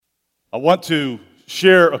I want to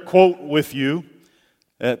share a quote with you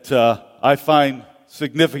that I find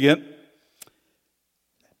significant.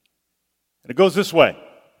 And it goes this way.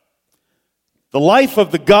 The life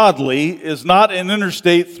of the godly is not an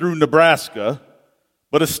interstate through Nebraska,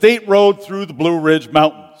 but a state road through the Blue Ridge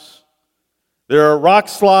Mountains. There are rock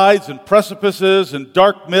slides and precipices and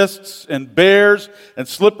dark mists and bears and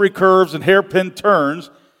slippery curves and hairpin turns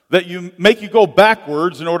that make you go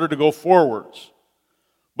backwards in order to go forwards.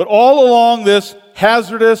 But all along this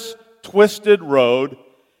hazardous, twisted road,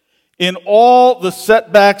 in all the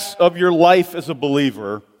setbacks of your life as a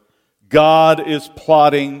believer, God is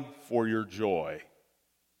plotting for your joy.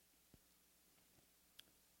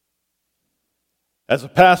 As a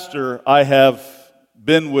pastor, I have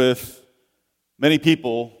been with many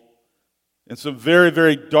people in some very,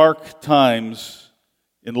 very dark times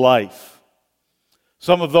in life.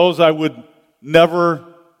 Some of those I would never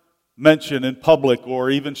mention in public or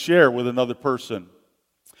even share with another person.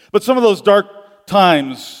 But some of those dark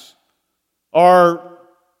times are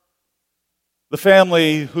the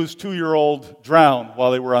family whose 2-year-old drowned while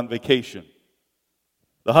they were on vacation.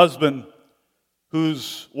 The husband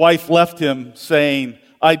whose wife left him saying,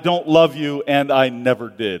 "I don't love you and I never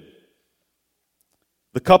did."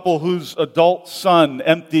 The couple whose adult son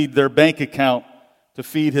emptied their bank account to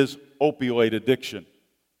feed his opioid addiction.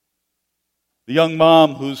 The young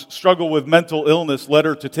mom whose struggle with mental illness led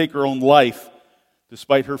her to take her own life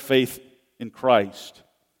despite her faith in Christ.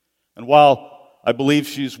 And while I believe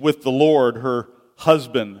she's with the Lord, her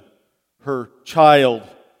husband, her child,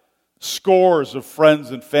 scores of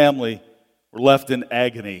friends and family were left in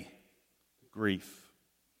agony, grief.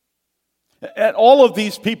 And all of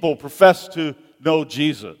these people profess to know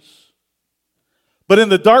Jesus. But in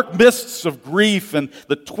the dark mists of grief and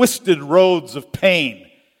the twisted roads of pain,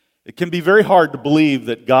 it can be very hard to believe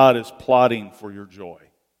that God is plotting for your joy.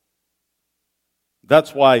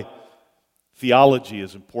 That's why theology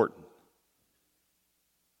is important.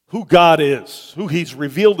 Who God is, who He's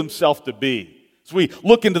revealed Himself to be. As we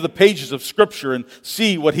look into the pages of Scripture and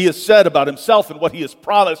see what He has said about Himself and what He has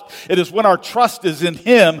promised, it is when our trust is in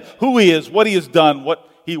Him, who He is, what He has done, what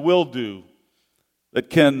He will do, that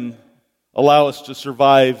can allow us to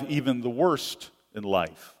survive even the worst in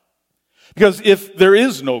life. Because if there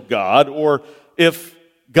is no God, or if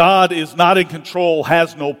God is not in control,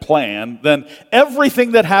 has no plan, then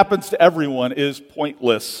everything that happens to everyone is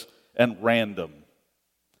pointless and random.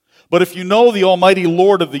 But if you know the Almighty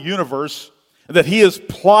Lord of the universe, that He is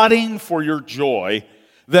plotting for your joy,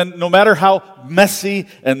 then no matter how messy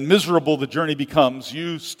and miserable the journey becomes,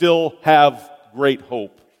 you still have great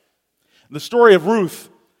hope. The story of Ruth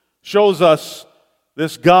shows us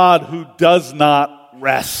this God who does not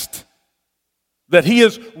rest. That He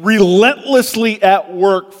is relentlessly at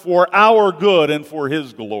work for our good and for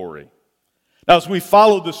His glory. Now, as we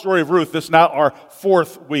followed the story of Ruth, this is now our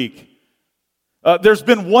 4th week. There's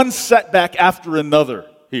been one setback after another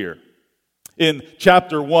here. In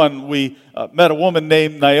chapter 1, we met a woman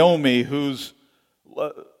named Naomi whose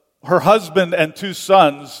her husband and 2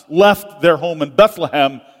 sons left their home in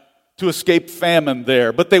Bethlehem to escape famine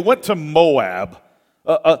there. But they went to Moab,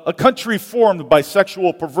 a country formed by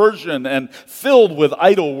sexual perversion and filled with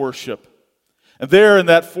idol worship. And there in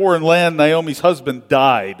that foreign land, Naomi's husband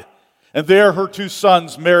died. And there her 2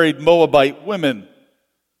 sons married Moabite women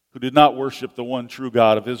who did not worship the one true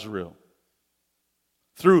God of Israel.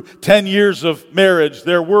 Through 10 years of marriage,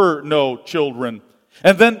 there were no children.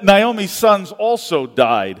 And then Naomi's sons also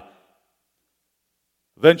died.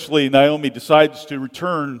 Eventually, Naomi decides to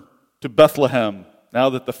return to Bethlehem. Now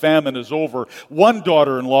that the famine is over, one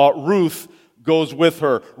daughter-in-law, Ruth, goes with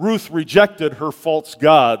her. Ruth rejected her false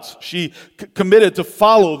gods. She committed to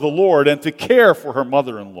follow the Lord and to care for her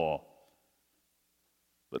mother-in-law.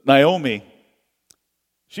 But Naomi,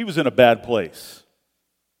 she was in a bad place.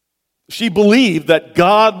 She believed that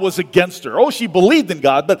God was against her. Oh, she believed in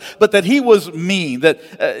God, but that He was mean.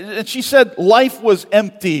 And she said life was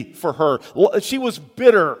empty for her. She was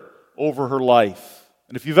bitter over her life.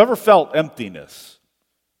 And if you've ever felt emptiness,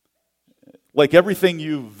 like everything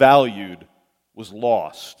you valued was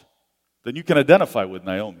lost, then you can identify with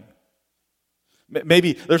Naomi.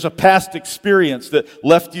 Maybe there's a past experience that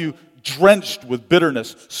left you drenched with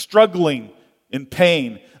bitterness, struggling in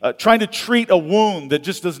pain, trying to treat a wound that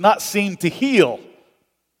just does not seem to heal.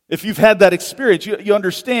 If you've had that experience, you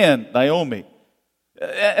understand Naomi.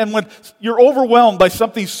 And when you're overwhelmed by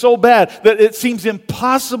something so bad that it seems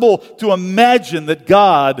impossible to imagine that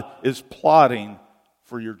God is plotting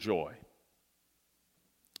for your joy.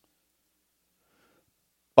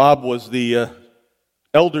 Bob was the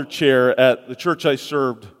elder chair at the church I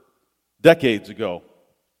served decades ago.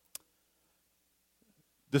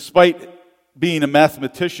 Despite being a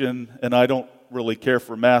mathematician, and I don't really care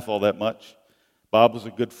for math all that much, Bob was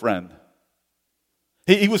a good friend.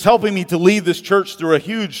 He was helping me to lead this church through a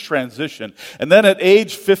huge transition. And then at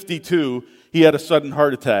age 52, he had a sudden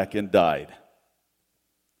heart attack and died.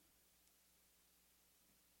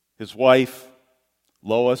 His wife,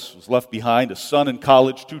 Lois, was left behind, a son in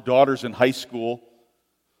college, 2 daughters in high school,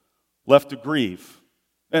 left to grieve.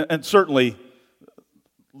 And certainly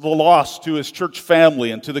the loss to his church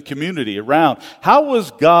family and to the community around. How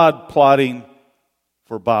was God plotting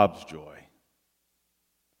for Bob's joy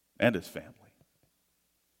and his family?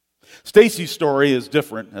 Stacy's story is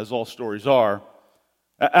different, as all stories are.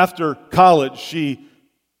 After college, she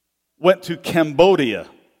went to Cambodia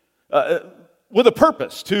with a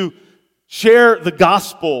purpose, to share the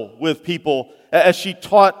gospel with people as she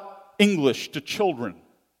taught English to children,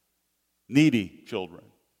 needy children.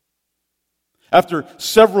 After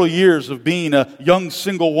several years of being a young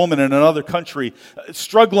single woman in another country,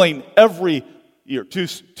 struggling every year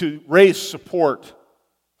to raise support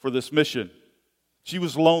for this mission, she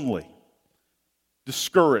was lonely,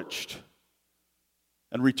 discouraged,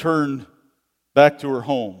 and returned back to her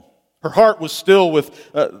home. Her heart was still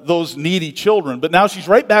with those needy children, but now she's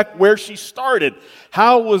right back where she started.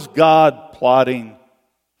 How was God plotting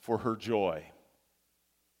for her joy?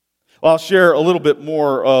 Well, I'll share a little bit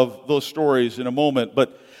more of those stories in a moment,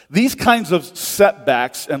 but these kinds of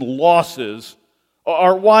setbacks and losses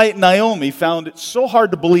are why Naomi found it so hard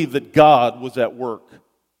to believe that God was at work.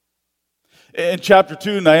 In chapter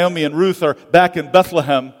 2, Naomi and Ruth are back in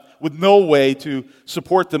Bethlehem with no way to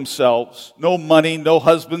support themselves. No money, no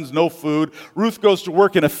husbands, no food. Ruth goes to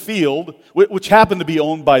work in a field, which happened to be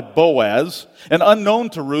owned by Boaz. And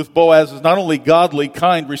unknown to Ruth, Boaz is not only godly,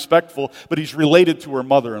 kind, respectful, but he's related to her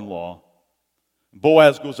mother-in-law.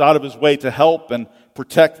 Boaz goes out of his way to help and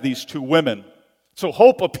protect these 2 women. So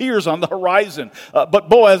hope appears on the horizon. But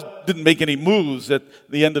Boaz didn't make any moves at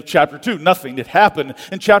the end of chapter 2. Nothing had happened.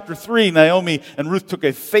 In chapter 3, Naomi and Ruth took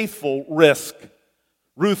a faithful risk.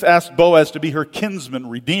 Ruth asked Boaz to be her kinsman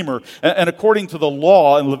redeemer. And according to the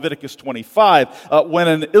law in Leviticus 25, when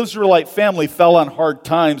an Israelite family fell on hard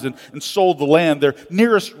times and sold the land, their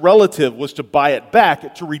nearest relative was to buy it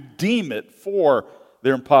back, to redeem it for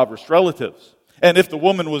their impoverished relatives. And if the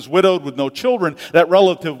woman was widowed with no children, that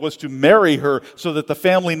relative was to marry her so that the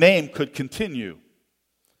family name could continue.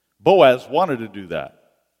 Boaz wanted to do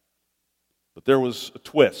that. But there was a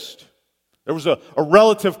twist. There was a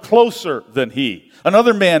relative closer than he,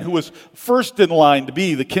 another man who was first in line to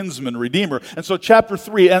be the kinsman redeemer. And so chapter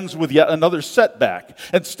 3 ends with yet another setback.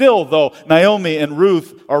 And still, though, Naomi and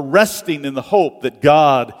Ruth are resting in the hope that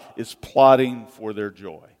God is plotting for their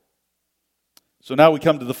joy. So now we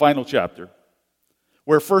come to the final chapter,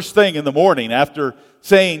 where first thing in the morning, after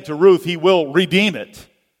saying to Ruth, he will redeem it,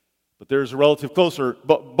 but there's a relative closer,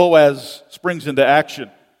 Boaz springs into action.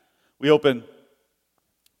 We open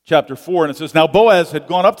chapter 4, and it says, Now Boaz had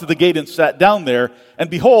gone up to the gate and sat down there, and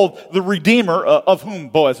behold, the Redeemer of whom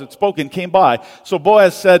Boaz had spoken came by. So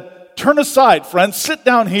Boaz said, Turn aside, friend, sit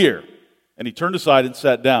down here. And he turned aside and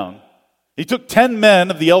sat down. He took 10 men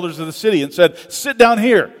of the elders of the city and said, Sit down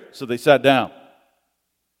here. So they sat down.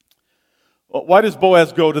 Well, why does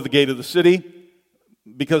Boaz go to the gate of the city?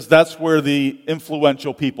 Because that's where the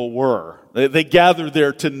influential people were. They gathered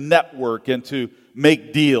there to network and to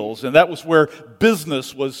make deals, and that was where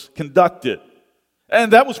business was conducted.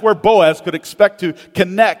 And that was where Boaz could expect to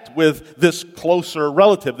connect with this closer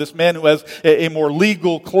relative, this man who has a more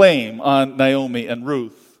legal claim on Naomi and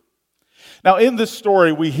Ruth. Now, in this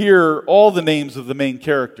story, we hear all the names of the main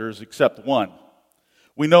characters except one.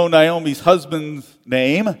 We know Naomi's husband's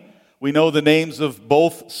name. We know the names of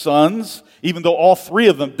both sons, even though all 3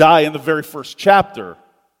 of them die in the very first chapter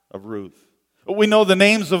of Ruth. We know the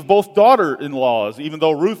names of both daughter-in-laws, even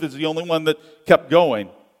though Ruth is the only one that kept going.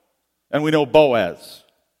 And we know Boaz.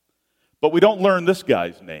 But we don't learn this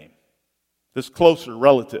guy's name, this closer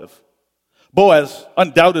relative. Boaz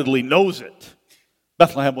undoubtedly knows it.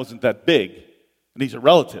 Bethlehem wasn't that big, and he's a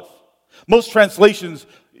relative. Most translations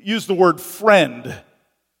use the word friend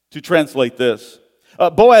to translate this.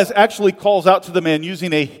 Boaz actually calls out to the man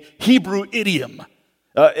using a Hebrew idiom.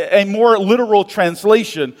 A more literal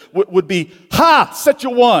translation would be, Ha, such a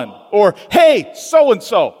one, or Hey,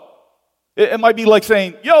 so-and-so. It might be like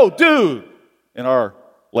saying, Yo, dude, in our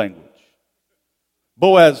language.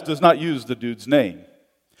 Boaz does not use the dude's name.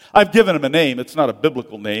 I've given him a name. It's not a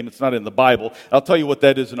biblical name. It's not in the Bible. I'll tell you what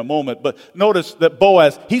that is in a moment. But notice that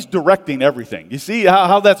Boaz, he's directing everything. You see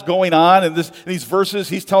how that's going on in these verses?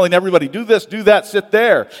 He's telling everybody, do this, do that, sit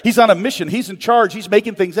there. He's on a mission. He's in charge. He's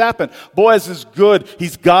making things happen. Boaz is good.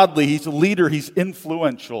 He's godly. He's a leader. He's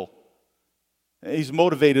influential. He's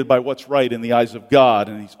motivated by what's right in the eyes of God.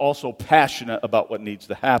 And he's also passionate about what needs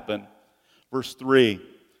to happen. Verse 3.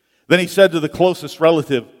 Then he said to the closest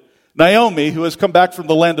relative, Naomi, who has come back from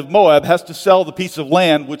the land of Moab, has to sell the piece of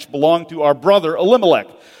land which belonged to our brother Elimelech.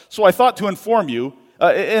 So I thought to inform you,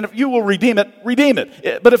 and if you will redeem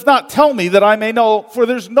it. But if not, tell me that I may know, for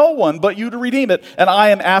there's no one but you to redeem it, and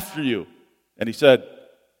I am after you. And he said,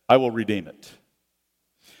 I will redeem it.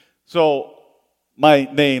 So my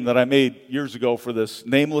name that I made years ago for this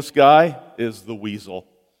nameless guy is the Weasel.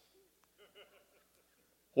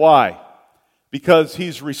 Why? Because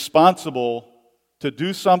he's responsible to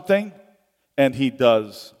do something, and he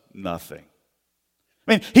does nothing.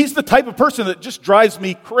 I mean, he's the type of person that just drives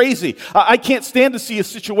me crazy. I can't stand to see a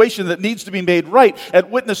situation that needs to be made right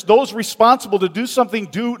and witness those responsible to do something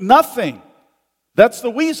do nothing. That's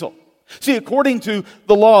the Weasel. See, according to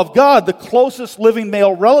the law of God, the closest living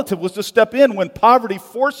male relative was to step in when poverty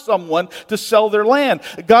forced someone to sell their land.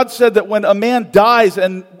 God said that when a man dies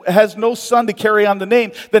and has no son to carry on the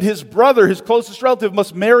name, that his brother, his closest relative,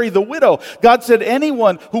 must marry the widow. God said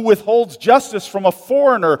anyone who withholds justice from a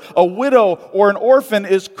foreigner, a widow, or an orphan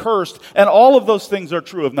is cursed. And all of those things are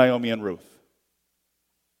true of Naomi and Ruth.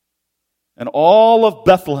 And all of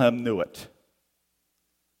Bethlehem knew it.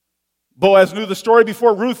 Boaz knew the story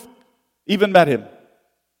before Ruth even met him.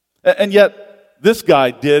 And yet, this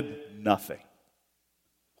guy did nothing.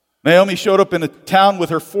 Naomi showed up in a town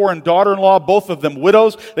with her foreign daughter-in-law, both of them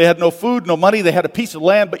widows. They had no food, no money. They had a piece of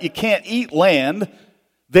land, but you can't eat land.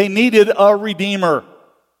 They needed a redeemer.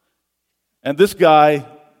 And this guy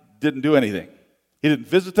didn't do anything. He didn't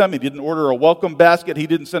visit them. He didn't order a welcome basket. He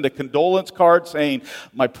didn't send a condolence card saying,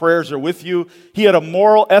 my prayers are with you. He had a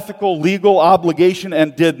moral, ethical, legal obligation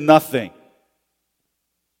and did nothing.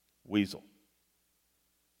 Weasel.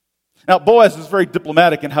 Now, Boaz is very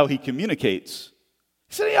diplomatic in how he communicates.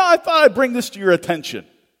 He said, I thought I'd bring this to your attention.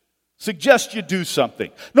 Suggest you do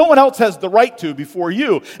something. No one else has the right to before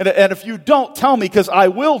you. And if you don't, tell me, because I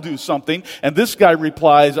will do something. And this guy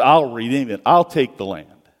replies, I'll redeem it. I'll take the land.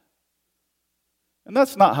 And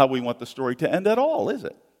that's not how we want the story to end at all, is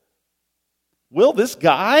it? Will this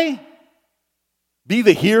guy be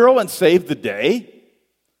the hero and save the day?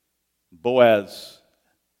 Boaz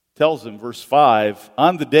tells him, verse 5,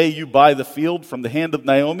 on the day you buy the field from the hand of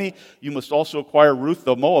Naomi, you must also acquire Ruth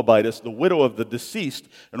the Moabitess, the widow of the deceased,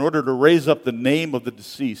 in order to raise up the name of the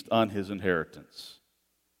deceased on his inheritance.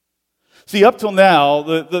 See, up till now,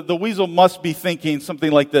 the weasel must be thinking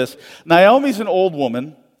something like this. Naomi's an old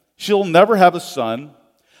woman. She'll never have a son.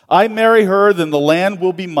 I marry her, then the land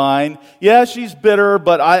will be mine. Yeah, she's bitter,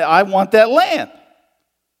 but I want that land.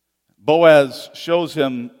 Boaz shows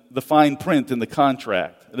him the fine print in the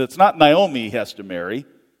contract. And it's not Naomi he has to marry,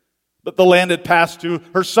 but the land had passed to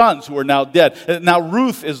her sons who are now dead. And now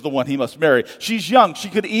Ruth is the one he must marry. She's young. She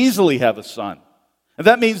could easily have a son. And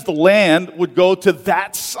that means the land would go to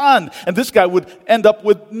that son. And this guy would end up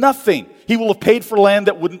with nothing. He will have paid for land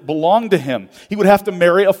that wouldn't belong to him. He would have to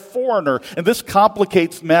marry a foreigner. And this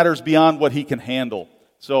complicates matters beyond what he can handle.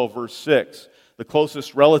 So, verse 6. The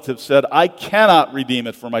closest relative said, I cannot redeem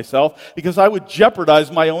it for myself because I would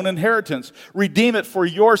jeopardize my own inheritance. Redeem it for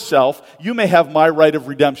yourself. You may have my right of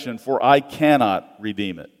redemption, for I cannot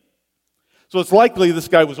redeem it. So it's likely this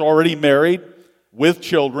guy was already married with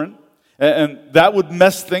children, and that would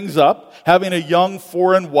mess things up. Having a young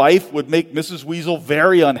foreign wife would make Mrs. Weasel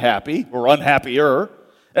very unhappy, or unhappier.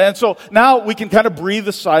 And so now we can kind of breathe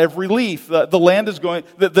a sigh of relief.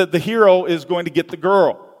 The hero is going to get the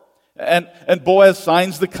girl. And Boaz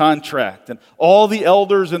signs the contract, and all the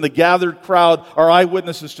elders and the gathered crowd are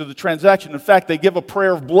eyewitnesses to the transaction. In fact, they give a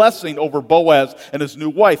prayer of blessing over Boaz and his new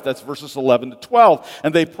wife. That's verses 11 to 12.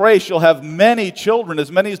 And they pray she'll have many children,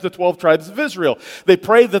 as many as the 12 tribes of Israel. They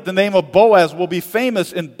pray that the name of Boaz will be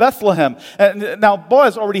famous in Bethlehem. And now,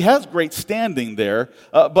 Boaz already has great standing there,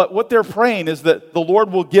 but what they're praying is that the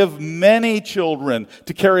Lord will give many children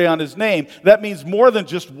to carry on his name. That means more than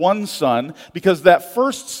just one son, because that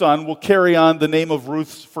first son will carry on the name of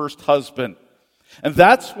Ruth's first husband. And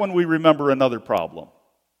that's when we remember another problem.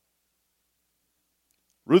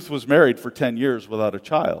 Ruth was married for 10 years without a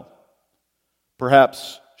child.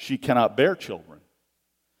 Perhaps she cannot bear children.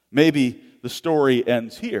 Maybe the story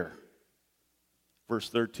ends here. Verse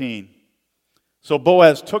 13. So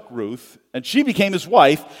Boaz took Ruth, and she became his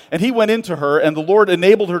wife, and he went into her, and the Lord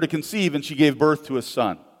enabled her to conceive, and she gave birth to a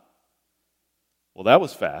son. Well, that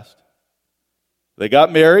was fast. They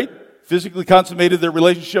got married, physically consummated their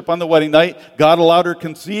relationship on the wedding night. God allowed her to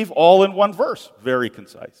conceive, all in one verse. Very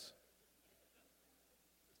concise.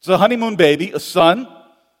 It's a honeymoon baby, a son,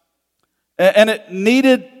 and it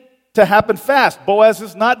needed to happen fast. Boaz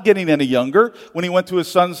is not getting any younger. When he went to his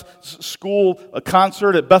son's school a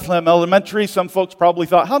concert at Bethlehem Elementary, some folks probably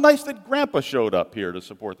thought, how nice that Grandpa showed up here to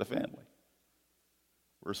support the family.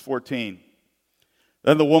 Verse 14.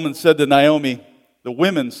 Then the women said to Naomi,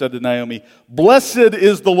 "Blessed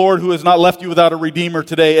is the Lord who has not left you without a redeemer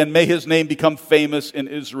today, and may his name become famous in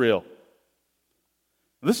Israel."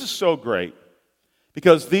 This is so great,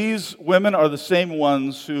 because these women are the same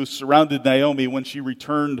ones who surrounded Naomi when she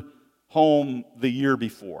returned home the year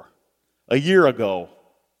before, a year ago.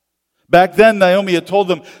 Back then, Naomi had told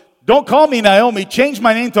them, "Don't call me Naomi, change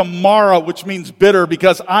my name to Mara," which means bitter,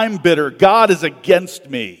 because I'm bitter. God is against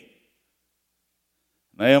me.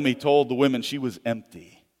 Naomi told the women she was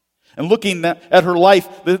empty. And looking at her life,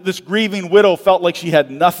 this grieving widow felt like she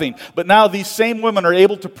had nothing. But now these same women are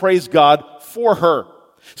able to praise God for her.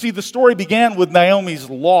 See, the story began with Naomi's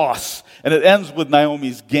loss, and it ends with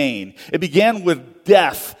Naomi's gain. It began with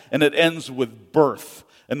death, and it ends with birth.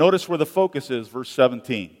 And notice where the focus is, verse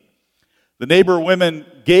 17. The neighbor women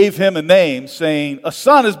gave him a name, saying, "A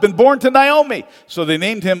son has been born to Naomi." So they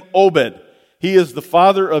named him Obed. He is the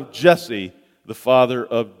father of Jesse, the father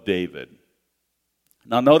of David.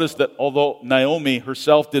 Now notice that although Naomi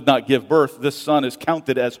herself did not give birth, this son is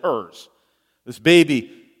counted as hers. This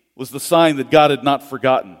baby was the sign that God had not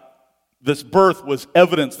forgotten. This birth was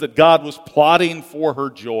evidence that God was plotting for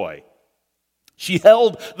her joy. She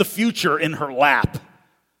held the future in her lap.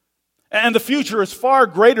 And the future is far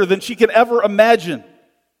greater than she could ever imagine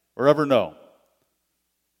or ever know.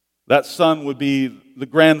 That son would be the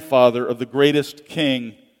grandfather of the greatest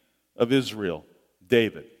king of Israel,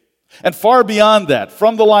 David. And far beyond that,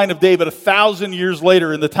 from the line of David, 1,000 years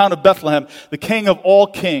later in the town of Bethlehem, the king of all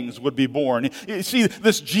kings would be born. You see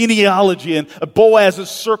this genealogy, and Boaz is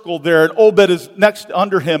circled there, and Obed is next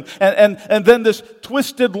under him, and then this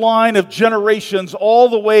twisted line of generations all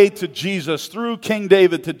the way to Jesus, through King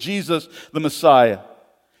David to Jesus the Messiah.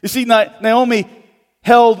 You see, Naomi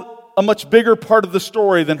held a much bigger part of the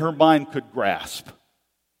story than her mind could grasp.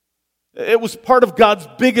 It was part of God's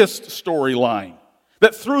biggest storyline.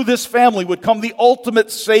 That through this family would come the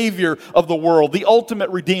ultimate Savior of the world, the ultimate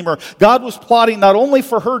Redeemer. God was plotting not only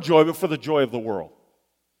for her joy, but for the joy of the world.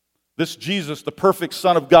 This Jesus, the perfect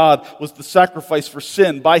Son of God, was the sacrifice for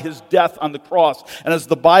sin by his death on the cross. And as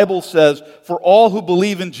the Bible says, for all who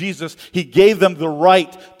believe in Jesus, he gave them the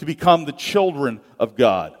right to become the children of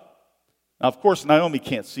God. Now, of course, Naomi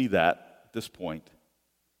can't see that at this point.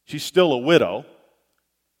 She's still a widow.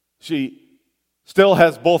 She still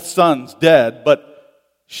has both sons dead, but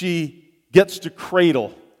she gets to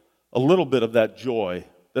cradle a little bit of that joy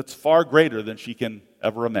that's far greater than she can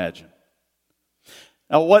ever imagine.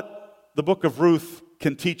 Now, what the book of Ruth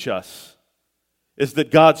can teach us is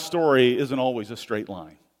that God's story isn't always a straight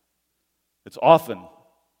line. It's often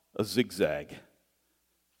a zigzag.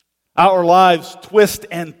 Our lives twist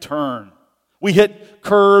and turn. We hit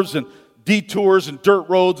curves and detours and dirt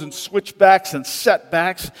roads and switchbacks and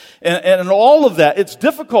setbacks and all of that. It's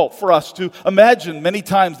difficult for us to imagine many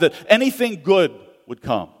times that anything good would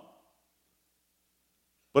come.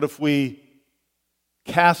 But if we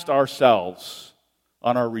cast ourselves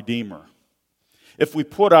on our Redeemer, if we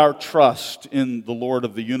put our trust in the Lord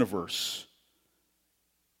of the universe,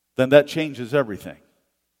 then that changes everything.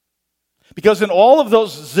 Because in all of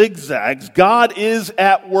those zigzags, God is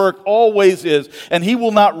at work, always is, and he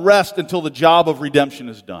will not rest until the job of redemption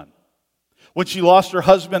is done. When she lost her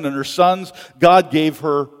husband and her sons, God gave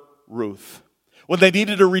her Ruth. When they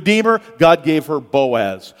needed a redeemer, God gave her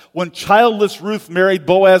Boaz. When childless Ruth married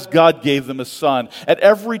Boaz, God gave them a son. At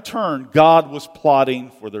every turn, God was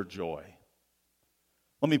plotting for their joy.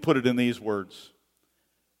 Let me put it in these words.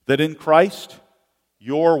 That in Christ,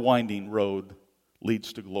 your winding road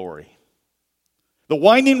leads to glory. The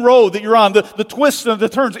winding road that you're on, the twists and the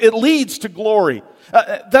turns, it leads to glory.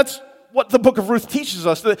 That's what the book of Ruth teaches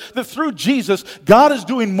us, that through Jesus, God is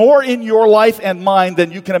doing more in your life and mine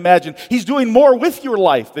than you can imagine. He's doing more with your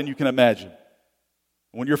life than you can imagine.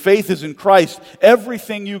 When your faith is in Christ,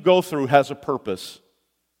 everything you go through has a purpose.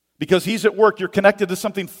 Because he's at work, you're connected to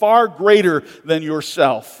something far greater than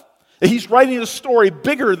yourself. He's writing a story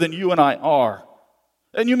bigger than you and I are.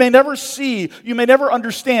 And you may never see, you may never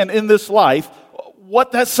understand in this life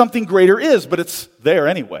what that something greater is, but it's there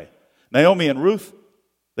anyway. Naomi and Ruth,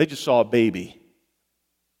 they just saw a baby.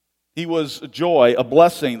 He was a joy, a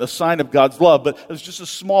blessing, a sign of God's love, but it was just a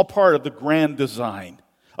small part of the grand design.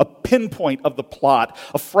 a pinpoint of the plot,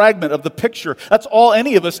 a fragment of the picture. That's all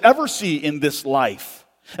any of us ever see in this life.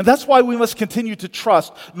 And that's why we must continue to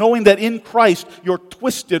trust, knowing that in Christ, your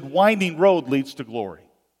twisted, winding road leads to glory.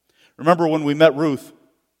 Remember when we met Ruth?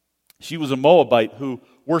 She was a Moabite who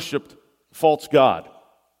worshiped false god.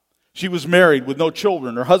 She was married with no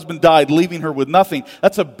children. Her husband died, leaving her with nothing.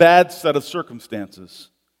 That's a bad set of circumstances.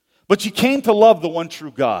 But she came to love the one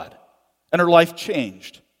true God, and her life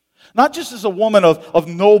changed. Not just as a woman of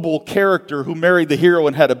noble character who married the hero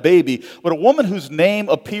and had a baby, but a woman whose name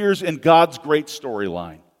appears in God's great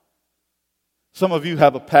storyline. Some of you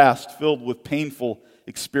have a past filled with painful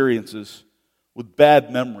experiences, with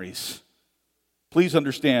bad memories. Please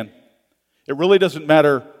understand, it really doesn't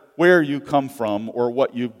matter where you come from or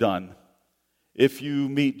what you've done. If you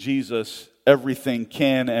meet Jesus, everything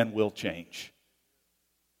can and will change.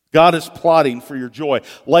 God is plotting for your joy.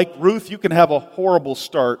 Like Ruth, you can have a horrible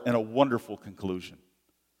start and a wonderful conclusion.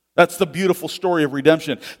 That's the beautiful story of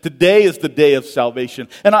redemption. Today is the day of salvation.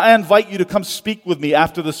 And I invite you to come speak with me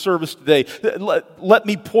after the service today. Let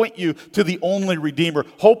me point you to the only Redeemer.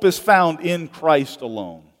 Hope is found in Christ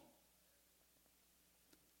alone.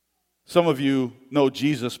 Some of you know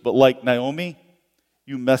Jesus, but like Naomi,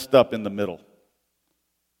 you messed up in the middle.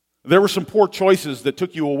 There were some poor choices that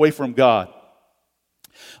took you away from God.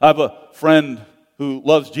 I have a friend who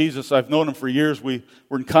loves Jesus. I've known him for years. We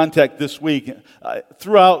were in contact this week.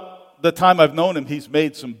 Throughout the time I've known him, he's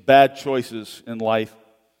made some bad choices in life.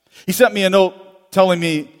 He sent me a note telling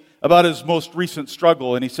me about his most recent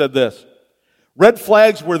struggle, and he said this: "Red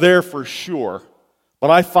flags were there for sure,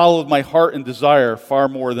 but I followed my heart and desire far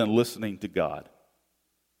more than listening to God."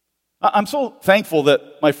 I'm so thankful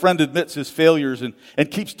that my friend admits his failures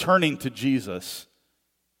and keeps turning to Jesus.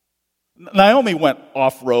 Naomi went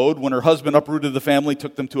off-road when her husband uprooted the family,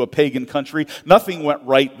 took them to a pagan country. Nothing went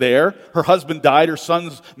right there. Her husband died. Her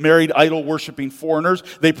sons married idol-worshiping foreigners.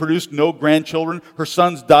 They produced no grandchildren. Her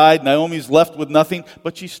sons died. Naomi's left with nothing,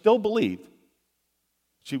 but she still believed.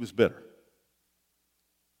 She was bitter.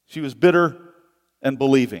 She was bitter and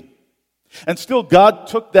believing. And still, God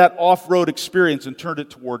took that off-road experience and turned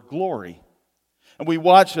it toward glory. And we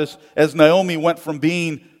watch as Naomi went from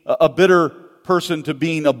being a bitter person to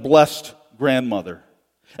being a blessed grandmother.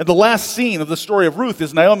 And the last scene of the story of Ruth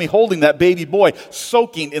is Naomi holding that baby boy,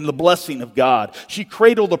 soaking in the blessing of God. She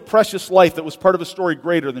cradled a precious life that was part of a story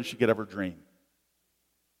greater than she could ever dream.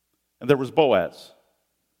 And there was Boaz.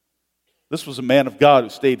 This was a man of God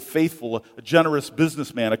who stayed faithful, a generous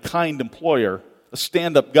businessman, a kind employer, a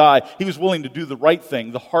stand-up guy. He was willing to do the right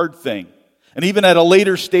thing, the hard thing. And even at a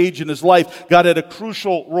later stage in his life, God had a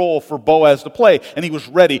crucial role for Boaz to play, and he was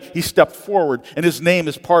ready. He stepped forward, and his name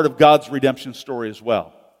is part of God's redemption story as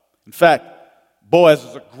well. In fact, Boaz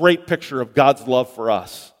is a great picture of God's love for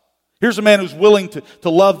us. Here's a man who's willing to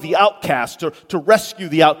love the outcast, to rescue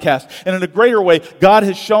the outcast. And in a greater way, God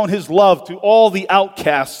has shown his love to all the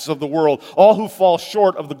outcasts of the world, all who fall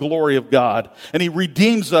short of the glory of God. And he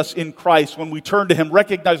redeems us in Christ when we turn to him,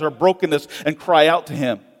 recognize our brokenness, and cry out to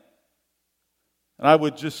him. And I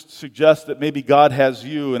would just suggest that maybe God has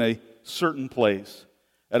you in a certain place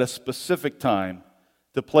at a specific time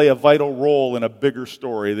to play a vital role in a bigger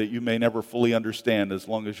story that you may never fully understand as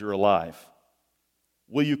long as you're alive.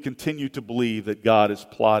 Will you continue to believe that God is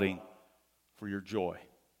plotting for your joy?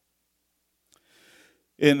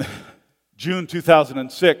 In June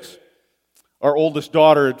 2006, our oldest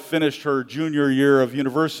daughter had finished her junior year of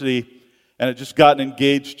university and had just gotten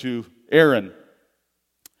engaged to Aaron.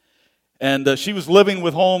 And she was living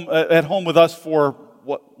at home with us for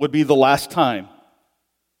what would be the last time.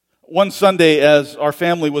 One Sunday, as our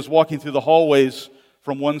family was walking through the hallways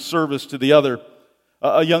from one service to the other,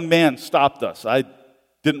 a young man stopped us. I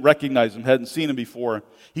didn't recognize him, hadn't seen him before.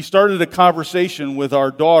 He started a conversation with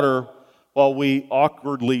our daughter while we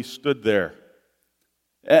awkwardly stood there.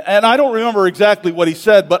 And I don't remember exactly what he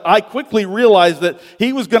said, but I quickly realized that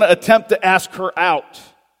he was going to attempt to ask her out.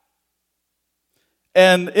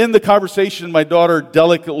 And in the conversation, my daughter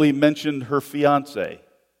delicately mentioned her fiancé,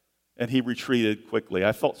 and he retreated quickly.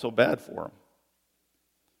 I felt so bad for him.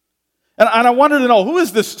 And I wanted to know, who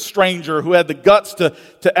is this stranger who had the guts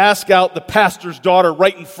to ask out the pastor's daughter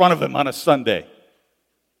right in front of him on a Sunday?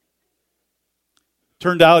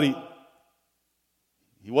 Turned out he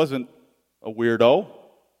wasn't a weirdo.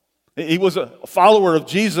 He was a follower of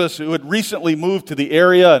Jesus who had recently moved to the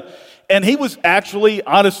area, and he was actually,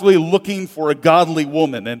 honestly, looking for a godly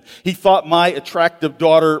woman, and he thought my attractive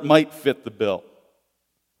daughter might fit the bill.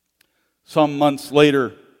 Some months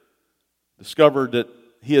later, discovered that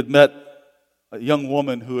he had met a young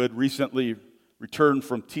woman who had recently returned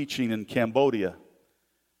from teaching in Cambodia.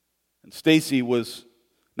 And Stacy was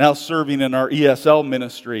now serving in our ESL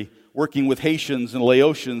ministry, working with Haitians and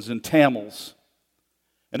Laotians and Tamils.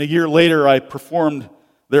 And a year later, I performed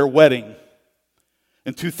their wedding.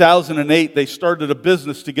 In 2008, they started a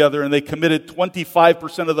business together, and they committed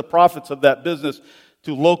 25% of the profits of that business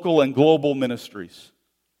to local and global ministries.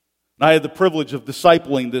 And I had the privilege of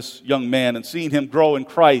discipling this young man and seeing him grow in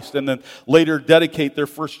Christ and then later dedicate their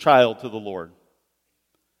first child to the Lord.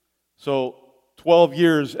 So 12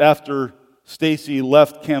 years after Stacy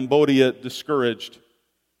left Cambodia discouraged,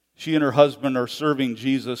 she and her husband are serving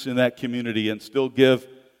Jesus in that community and still give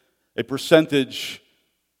a percentage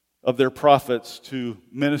of their profits to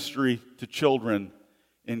ministry to children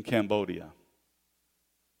in Cambodia.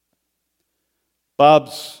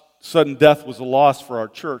 Bob's sudden death was a loss for our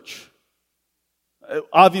church.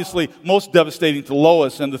 Obviously, most devastating to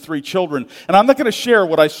Lois and the 3 children. And I'm not going to share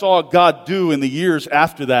what I saw God do in the years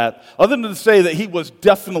after that, other than to say that He was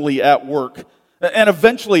definitely at work. And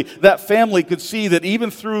eventually, that family could see that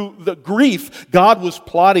even through the grief, God was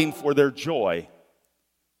plotting for their joy.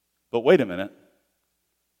 But wait a minute.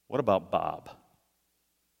 What about Bob?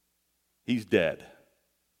 He's dead.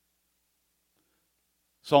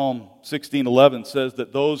 Psalm 16:11 says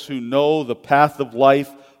that those who know the path of life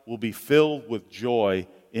will be filled with joy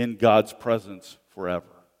in God's presence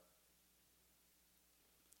forever.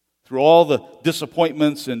 Through all the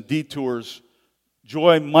disappointments and detours,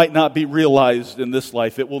 joy might not be realized in this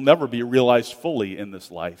life. It will never be realized fully in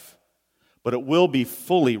this life. But it will be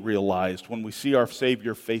fully realized when we see our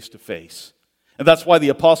Savior face to face. And that's why the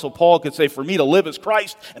Apostle Paul could say, "For me to live is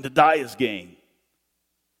Christ, and to die is gain."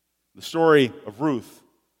 The story of Ruth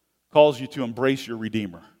calls you to embrace your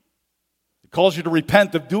Redeemer. It calls you to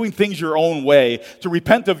repent of doing things your own way, to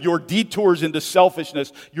repent of your detours into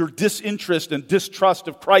selfishness, your disinterest and distrust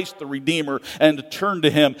of Christ the Redeemer, and to turn to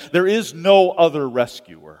Him. There is no other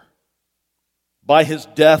rescuer. By His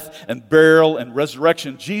death and burial and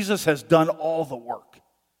resurrection, Jesus has done all the work.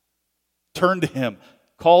 Turn to Him,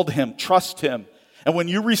 call to Him, trust Him. And when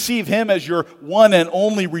you receive Him as your one and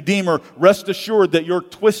only Redeemer, rest assured that your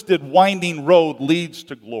twisted, winding road leads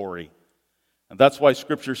to glory. And that's why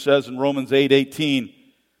Scripture says in Romans 8:18,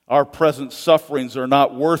 our present sufferings are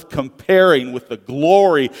not worth comparing with the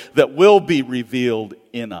glory that will be revealed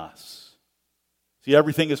in us. See,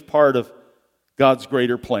 everything is part of God's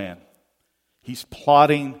greater plan. He's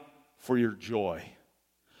plotting for your joy.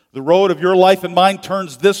 The road of your life and mine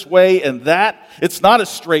turns this way and that. It's not a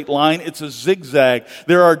straight line, it's a zigzag.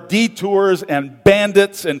 There are detours and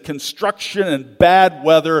bandits and construction and bad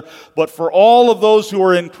weather. But for all of those who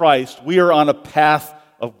are in Christ, we are on a path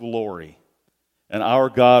of glory. And our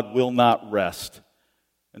God will not rest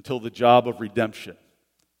until the job of redemption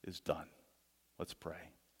is done. Let's pray.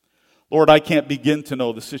 Lord, I can't begin to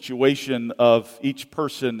know the situation of each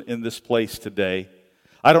person in this place today.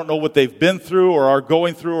 I don't know what they've been through or are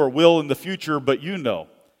going through or will in the future, but you know.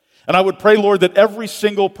 And I would pray, Lord, that every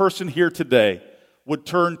single person here today would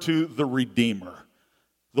turn to the Redeemer,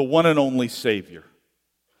 the one and only Savior.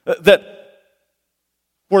 That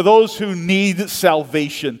for those who need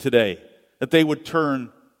salvation today, that they would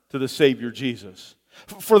turn to the Savior Jesus.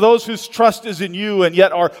 For those whose trust is in you and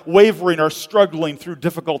yet are wavering, are struggling through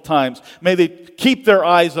difficult times, may they keep their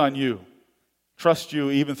eyes on you, trust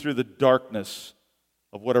you even through the darkness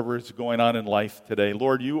of whatever is going on in life today.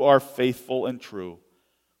 Lord, you are faithful and true.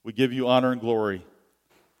 We give you honor and glory.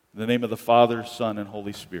 In the name of the Father, Son, and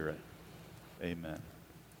Holy Spirit. Amen.